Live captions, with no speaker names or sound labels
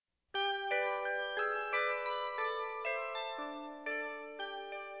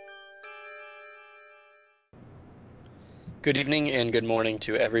Good evening and good morning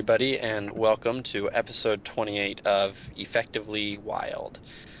to everybody, and welcome to episode 28 of Effectively Wild,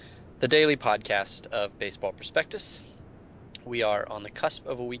 the daily podcast of Baseball Prospectus. We are on the cusp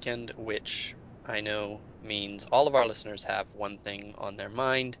of a weekend, which I know means all of our listeners have one thing on their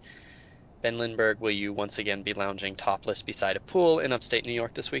mind. Ben Lindbergh, will you once again be lounging topless beside a pool in upstate New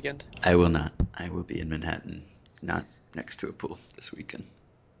York this weekend? I will not. I will be in Manhattan, not next to a pool this weekend.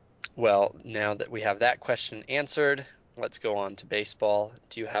 Well, now that we have that question answered, let's go on to baseball.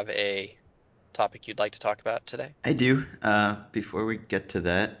 Do you have a topic you'd like to talk about today? I do. Before we get to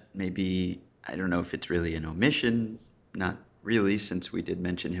that, maybe, I don't know if it's really an omission, not really, since we did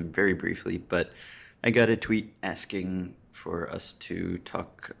mention him very briefly, but I got a tweet asking for us to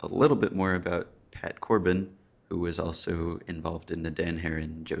talk a little bit more about Pat Corbin, who was also involved in the Dan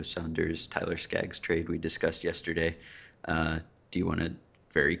Herron, Joe Saunders, Tyler Skaggs trade we discussed yesterday. Do you want to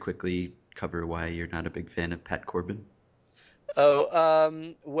very quickly cover why you're not a big fan of Pat Corbin?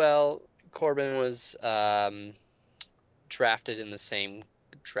 Well, Corbin was drafted in the same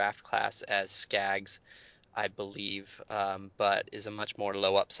draft class as Skaggs, I believe, but is a much more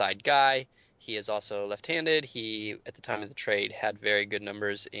low upside guy. He is also left-handed. He, at the time of the trade, had very good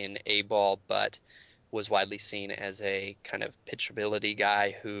numbers in A ball, but was widely seen as a kind of pitchability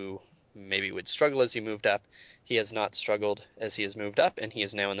guy who maybe would struggle as he moved up. He has not struggled as he has moved up, and he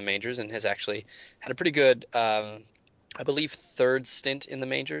is now in the majors and has actually had a pretty good, I believe, third stint in the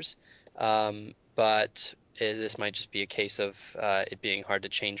majors. But this might just be a case of it being hard to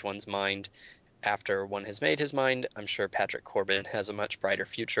change one's mind after one has made his mind. I'm sure Patrick Corbin has a much brighter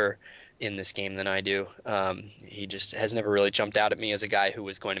future in this game than I do. He just has never really jumped out at me as a guy who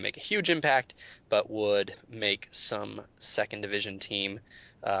was going to make a huge impact, but would make some second division team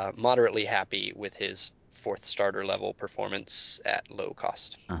moderately happy with his fourth starter level performance at low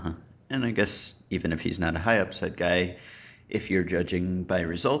cost. Uh-huh. And I guess even if he's not a high upside guy, if you're judging by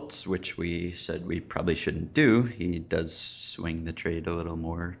results, which we said we probably shouldn't do, he does swing the trade a little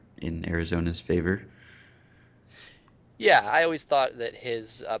more in Arizona's favor. Yeah, I always thought that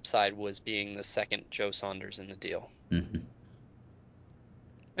his upside was being the second Joe Saunders in the deal. Hmm.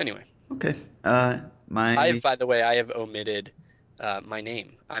 Anyway, Okay. Uh, my by the way, I have omitted my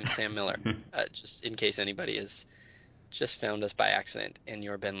name. I'm Sam Miller, just in case anybody has just found us by accident and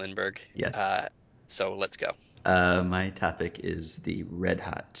you're Ben Lindbergh. yes. Uh, so let's go. My topic is the red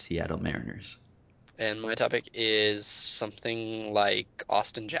hot Seattle Mariners. And my topic is something like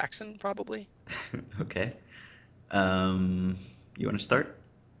Austin Jackson, probably. Okay. Um, you want to start?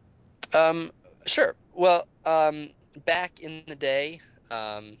 Um, sure. Well, back in the day,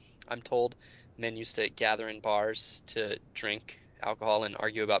 I'm told men used to gather in bars to drink alcohol and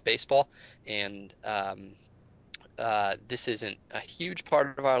argue about baseball. And this isn't a huge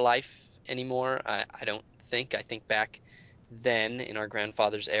part of our life anymore. I don't think. I think back then in our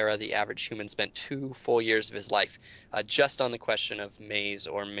grandfather's era, the average human spent 2 full years of his life just on the question of Mays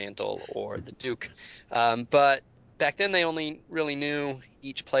or Mantle or the Duke. But back then, they only really knew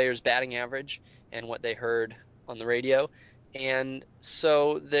each player's batting average and what they heard on the radio. And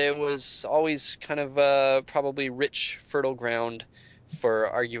so there was always kind of probably rich, fertile ground for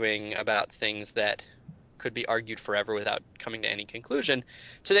arguing about things that could be argued forever without coming to any conclusion.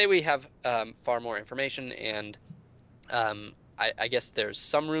 Today we have far more information, and I guess there's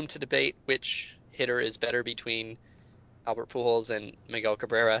some room to debate which hitter is better between Albert Pujols and Miguel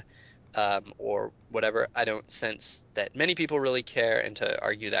Cabrera, or whatever. I don't sense that many people really care, and to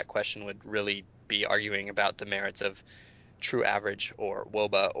argue that question would really be arguing about the merits of true average or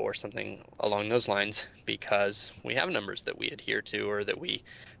WOBA or something along those lines because we have numbers that we adhere to or that we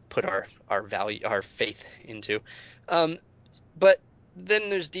put our value our faith into. Um, but then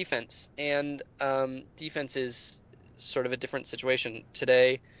there's defense, and defense is sort of a different situation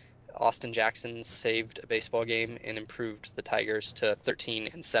today. Austin Jackson saved a baseball game and improved the Tigers to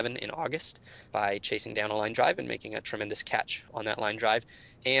 13-7 in August by chasing down a line drive and making a tremendous catch on that line drive.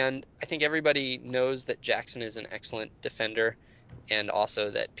 And I think everybody knows that Jackson is an excellent defender and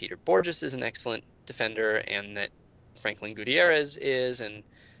also that Peter Borges is an excellent defender and that Franklin Gutierrez is and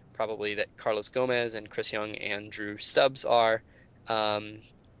probably that Carlos Gomez and Chris Young and Drew Stubbs are. Um,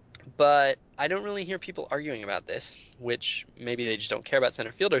 but I don't really hear people arguing about this, which maybe they just don't care about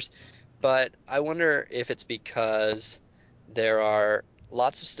center fielders. But I wonder if it's because there are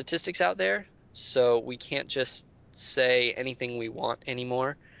lots of statistics out there, so we can't just say anything we want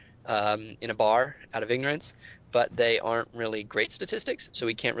anymore in a bar out of ignorance, but they aren't really great statistics, so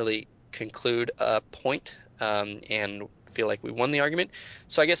we can't really conclude a point and feel like we won the argument.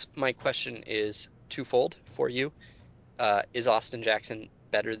 So I guess my question is twofold for you. Is Austin Jackson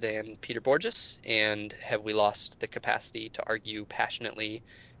better than Peter Borges? And have we lost the capacity to argue passionately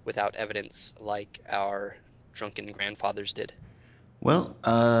without evidence like our drunken grandfathers did? Well,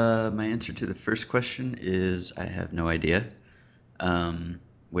 my answer to the first question is I have no idea,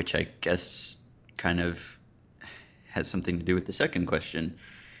 which I guess kind of has something to do with the second question,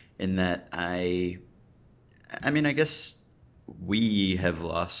 in that I mean, I guess we have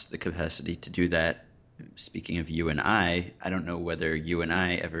lost the capacity to do that. Speaking of you and I don't know whether you and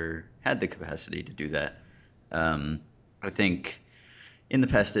I ever had the capacity to do that. Um, I think in the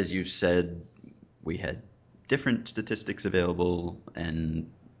past, as you've said, we had different statistics available and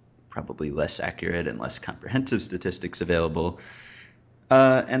probably less accurate and less comprehensive statistics available.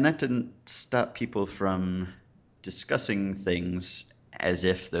 And that didn't stop people from discussing things as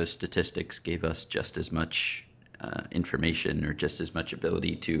if those statistics gave us just as much information or just as much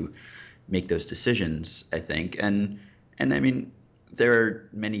ability to make those decisions, I think. And I mean, there are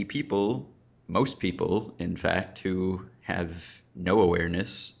many people, most people, in fact, who have no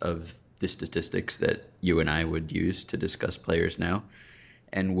awareness of the statistics that you and I would use to discuss players now,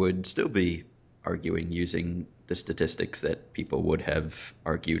 and would still be arguing using the statistics that people would have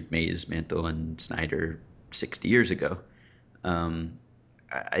argued Mays, Mantle, and Snyder 60 years ago. Um,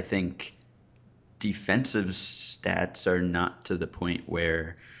 I think defensive stats are not to the point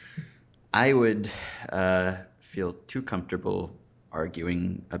where I would feel too comfortable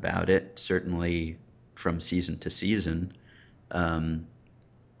arguing about it, certainly from season to season, um,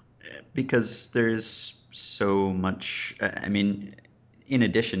 because there's so much. I mean, in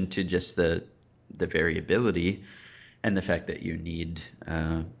addition to just the variability and the fact that you need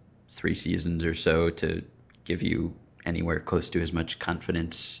 3 seasons or so to give you anywhere close to as much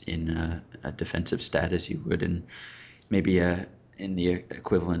confidence in a defensive stat as you would in maybe in the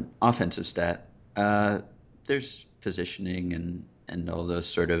equivalent offensive stat. There's positioning and all those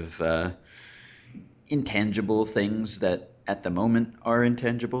sort of intangible things that at the moment are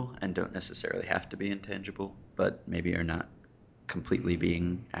intangible and don't necessarily have to be intangible, but maybe are not completely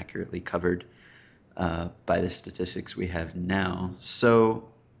being accurately covered by the statistics we have now. So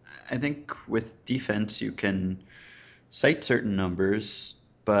I think with defense, you can cite certain numbers,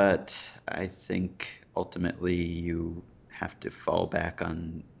 but I think ultimately you have to fall back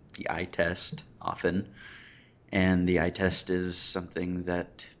on the eye test often. And the eye test is something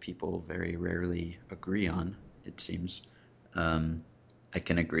that people very rarely agree on, it seems. Um, I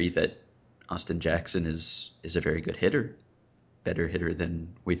can agree that Austin Jackson is a very good hitter, better hitter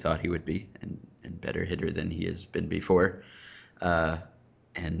than we thought he would be, and better hitter than he has been before. Uh,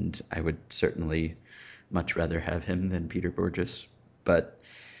 and I would certainly much rather have him than Peter Borges. But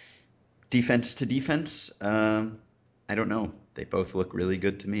defense to defense, I don't know. They both look really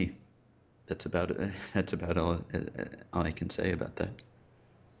good to me. That's about that's about all I can say about that.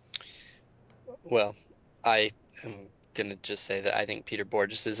 Well, I am gonna just say that I think Peter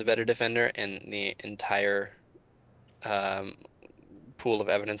Borges is a better defender, and the entire um, pool of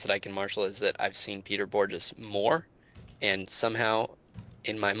evidence that I can marshal is that I've seen Peter Borges more, and somehow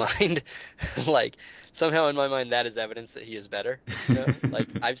in my mind, like somehow in my mind that is evidence that he is better, you know? Like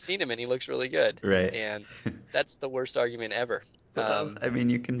I've seen him and he looks really good, Right. and that's the worst argument ever. Well, I mean,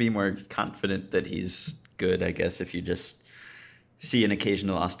 you can be more confident that he's good, I guess, if you just see an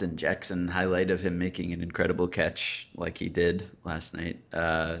occasional Austin Jackson highlight of him making an incredible catch like he did last night.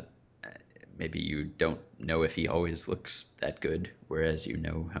 Maybe you don't know if he always looks that good, whereas you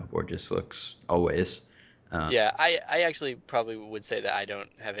know how Borges looks always. Uh, Yeah, I actually probably would say that I don't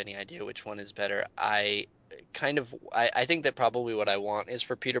have any idea which one is better. I think that probably what I want is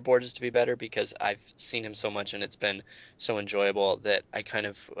for Peter Borges to be better because I've seen him so much and it's been so enjoyable that I kind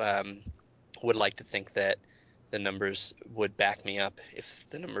of would like to think that the numbers would back me up if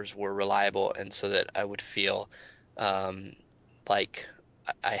the numbers were reliable and so that I would feel um, like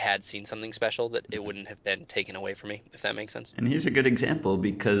I had seen something special that it wouldn't have been taken away from me, if that makes sense. and he's a good example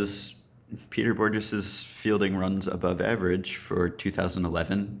because Peter Borges's fielding runs above average for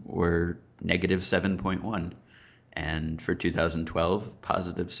 2011 were negative 7.1, and for 2012,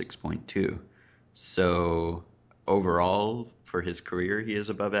 positive 6.2. So overall, for his career, he is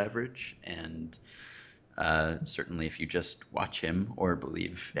above average, and certainly if you just watch him or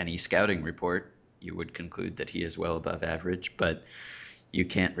believe any scouting report, you would conclude that he is well above average. But you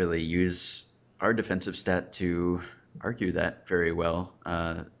can't really use our defensive stat to argue that very well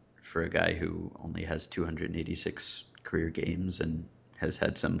for a guy who only has 286 career games and has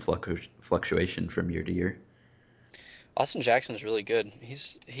had some fluctuation from year to year. Austin Jackson's really good.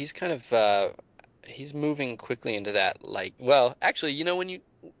 He's kind of he's moving quickly into that like well, actually, you know when you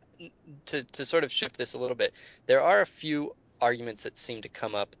to sort of shift this a little bit, there are a few arguments that seem to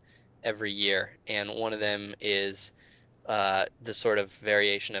come up every year, and one of them is the sort of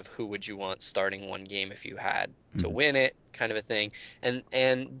variation of who would you want starting one game if you had to Mhm. win it, kind of a thing.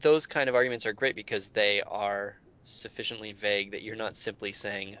 And those kind of arguments are great because they are sufficiently vague that you're not simply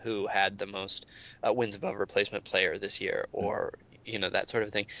saying who had the most wins above replacement player this year or that sort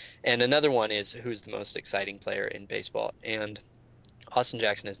of thing. And another one is who's the most exciting player in baseball. And Austin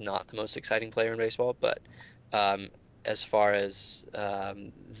Jackson is not the most exciting player in baseball, but um, as far as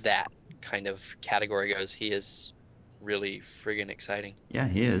that kind of category goes, he is really friggin' exciting. Yeah,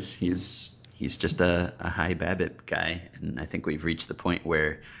 he is. He's just a high BABIP guy, and I think we've reached the point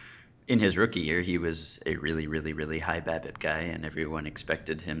where in his rookie year he was a really, really, really high BABIP guy, and everyone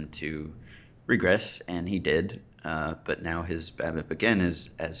expected him to regress, and he did. But now his BABIP again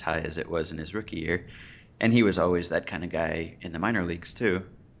is as high as it was in his rookie year, and he was always that kind of guy in the minor leagues too.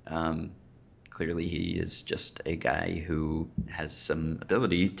 Um, Clearly, he is just a guy who has some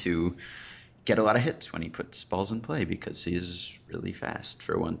ability to get a lot of hits when he puts balls in play because he's really fast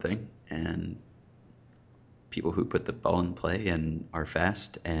for one thing, and people who put the ball in play and are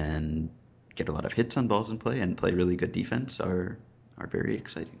fast and get a lot of hits on balls in play and play really good defense are very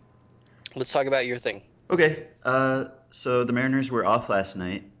exciting. Let's talk about your thing. Okay, so the Mariners were off last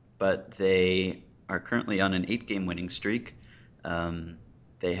night, but they are currently on an 8 game winning streak. Um,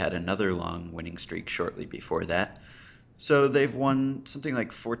 they had another long winning streak shortly before that. So they've won something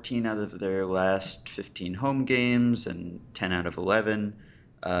like 14 out of their last 15 home games and 10 out of 11.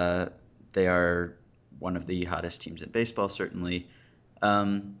 Uh, they are one of the hottest teams in baseball, certainly.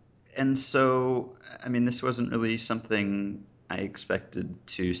 Um, and so, I mean, this wasn't really something I expected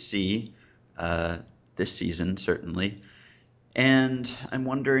to see uh, this season, certainly. And I'm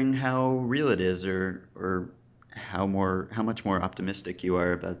wondering how real it is, or how much more optimistic you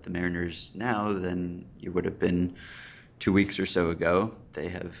are about the Mariners now than you would have been 2 weeks or so ago. They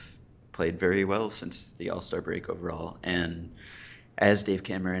have played very well since the All Star break overall, and as Dave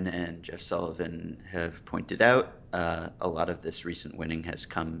Cameron and Jeff Sullivan have pointed out, a lot of this recent winning has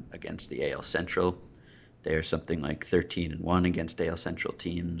come against the AL Central. They are something like 13-1 against AL Central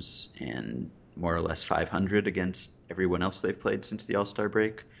teams, and more or less 500 against everyone else they've played since the All Star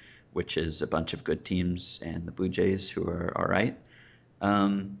break, which is a bunch of good teams and the Blue Jays, who are all right.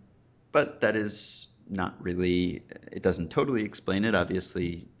 Um, but that is not really, it doesn't totally explain it.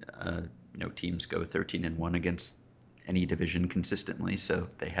 Obviously, no teams go 13-1 against any division consistently, so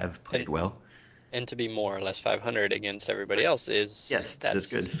they have And played well. and to be more or less 500 against everybody else is Yes, that is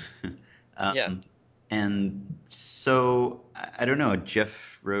that's good. yeah. um, and so I don't know.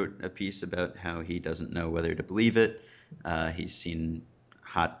 Jeff wrote a piece about how he doesn't know whether to believe it. He's seen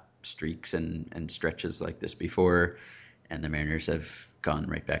hot streaks and stretches like this before, and the Mariners have gone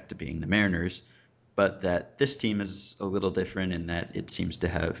right back to being the Mariners. But that this team is a little different in that it seems to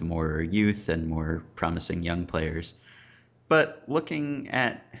have more youth and more promising young players. But looking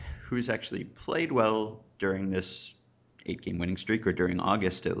at who's actually played well during this 8 game winning streak, or during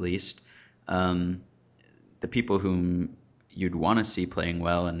August at least, um, the people whom you'd want to see playing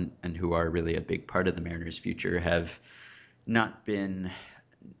well and who are really a big part of the Mariners' future have not been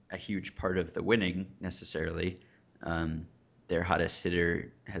a huge part of the winning necessarily. Um, their hottest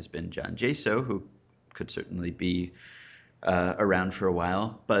hitter has been John Jaso, who could certainly be around for a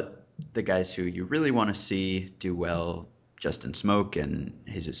while. But the guys who you really want to see do well, Justin Smoke and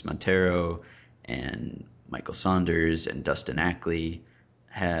Jesus Montero and Michael Saunders and Dustin Ackley,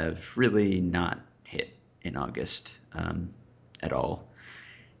 have really not hit in August at all.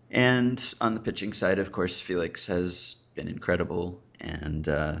 And on the pitching side, of course, Felix has been incredible, and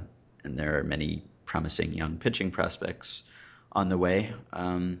there are many promising young pitching prospects on the way,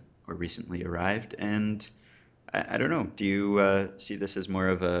 or recently arrived. And I don't know. Do you see this as more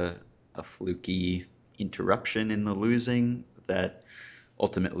of a fluky interruption in the losing that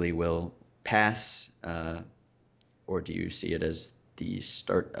ultimately will pass, or do you see it as the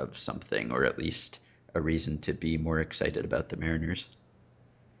start of something, or at least a reason to be more excited about the Mariners?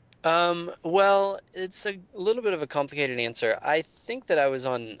 Well, it's a little bit of a complicated answer. I think that I was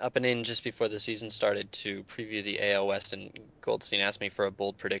on Up and In just before the season started to preview the AL West, and Goldstein asked me for a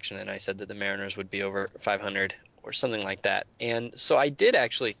bold prediction, and I said that the Mariners would be over 500 or something like that. And so I did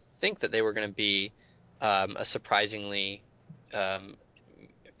actually think that they were going to be a surprisingly um,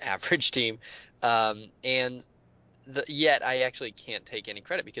 average team. And yet I actually can't take any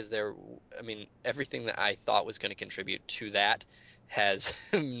credit because I mean, everything that I thought was going to contribute to that has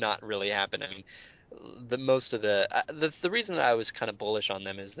not really happened. I mean, the most of the reason that I was kind of bullish on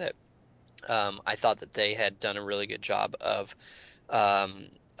them is that I thought that they had done a really good job um,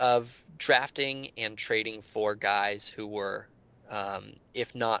 of drafting and trading for guys who were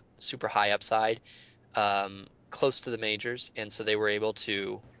if not super high upside, close to the majors, and so they were able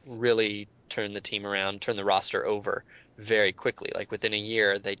to really turn the team around, turn the roster over very quickly. Like within a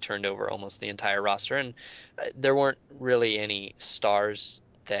year, they turned over almost the entire roster, and there weren't really any stars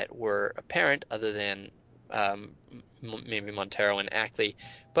that were apparent other than maybe Montero and Ackley,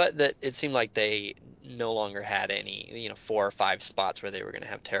 but that it seemed like they no longer had any, 4 or 5 spots where they were going to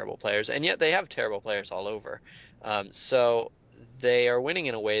have terrible players, and yet they have terrible players all over. So they are winning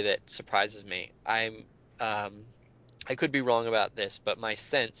in a way that surprises me. Um, I could be wrong about this, but my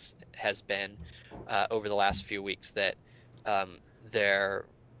sense has been over the last few weeks that their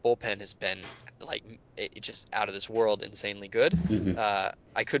bullpen has been like just out of this world, insanely good. Hmm.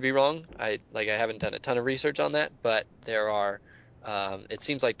 I could be wrong. I haven't done a ton of research on that, but there are. It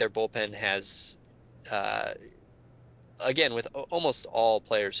seems like their bullpen has uh, again with almost all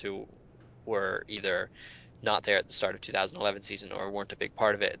players who were either not there at the start of 2011 season or weren't a big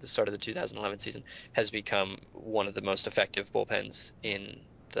part of it at the start of the 2011 season has become one of the most effective bullpens in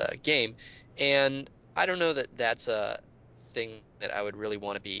the game. And I don't know that that's a thing that I would really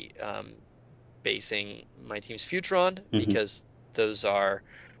want to be basing my team's future on Hmm. because those are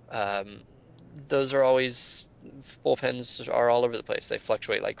um, those are always bullpens are all over the place. They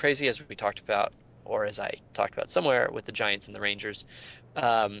fluctuate like crazy, as we talked about, or as I talked about somewhere with the Giants and the Rangers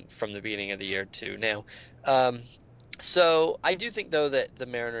from the beginning of the year to now. Um, so I do think though that the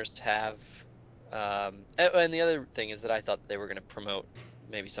Mariners have, and the other thing is that I thought that they were going to promote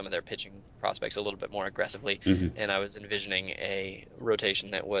maybe some of their pitching prospects a little bit more aggressively, Hmm. and I was envisioning a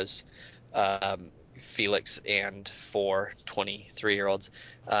rotation that was Felix and 4 23-year-olds,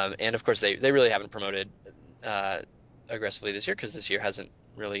 and of course they really haven't promoted uh, aggressively this year because this year hasn't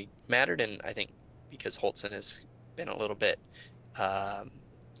really mattered, and I think because Holtzman has been a little bit um,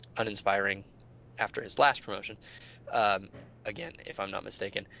 uninspiring after his last promotion. Um, Again, if I'm not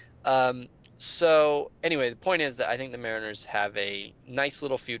mistaken. Um, so anyway, the point is that I think the Mariners have a nice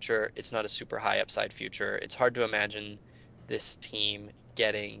little future. It's not a super high upside future. It's hard to imagine this team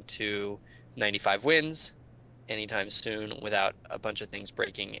getting to 95 wins anytime soon without a bunch of things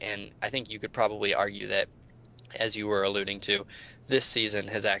breaking. And I think you could probably argue that, as you were alluding to, this season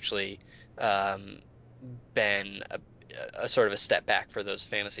has actually um, been a sort of a step back for those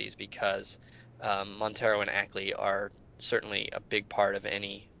fantasies because Montero and Ackley are certainly a big part of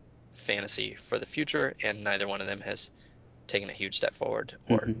any fantasy for the future, and neither one of them has taken a huge step forward,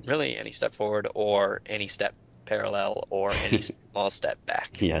 or Hmm. really any step forward, or any step parallel, or any small step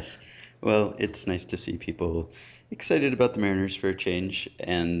back. Yes. Well, it's nice to see people excited about the Mariners for a change,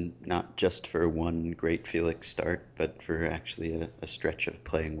 and not just for one great Felix start, but for actually a stretch of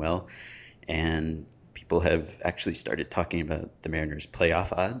playing well. And people have actually started talking about the Mariners'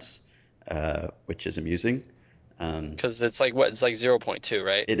 playoff odds, which is amusing. Um, Because it's like what? It's like zero point 0.2,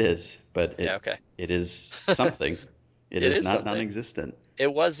 right? it is, but Yeah, okay. it is something. It It is is not something. non-existent.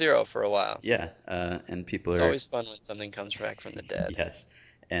 It was 0 for a while. Yeah, and people It's are always fun when something comes back from the dead. yes,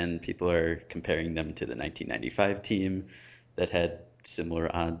 and people are comparing them to the 1995 team that had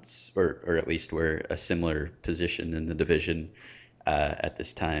similar odds, or at least were a similar position in the division at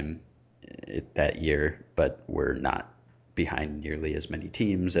this time that year, but were not behind nearly as many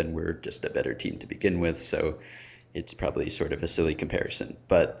teams and were just a better team to begin with. So it's probably sort of a silly comparison,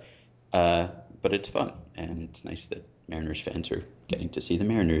 uh, but it's fun and it's nice that Mariners fans are getting to see the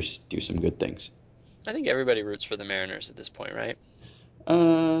Mariners do some good things. I think everybody roots for the Mariners at this point, right?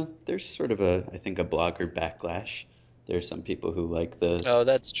 There's sort of I think a blogger backlash. There's some people who like Oh,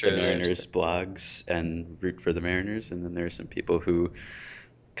 that's the true. Mariners blogs and root for the Mariners, and then there's some people who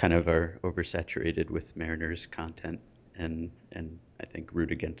kind of are oversaturated with Mariners content and I think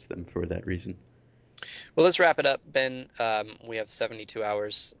root against them for that reason. Well, let's wrap it up, Ben. We have 72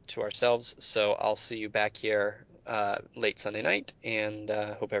 hours to ourselves, so I'll see you back here late Sunday night, and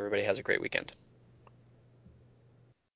hope everybody has a great weekend.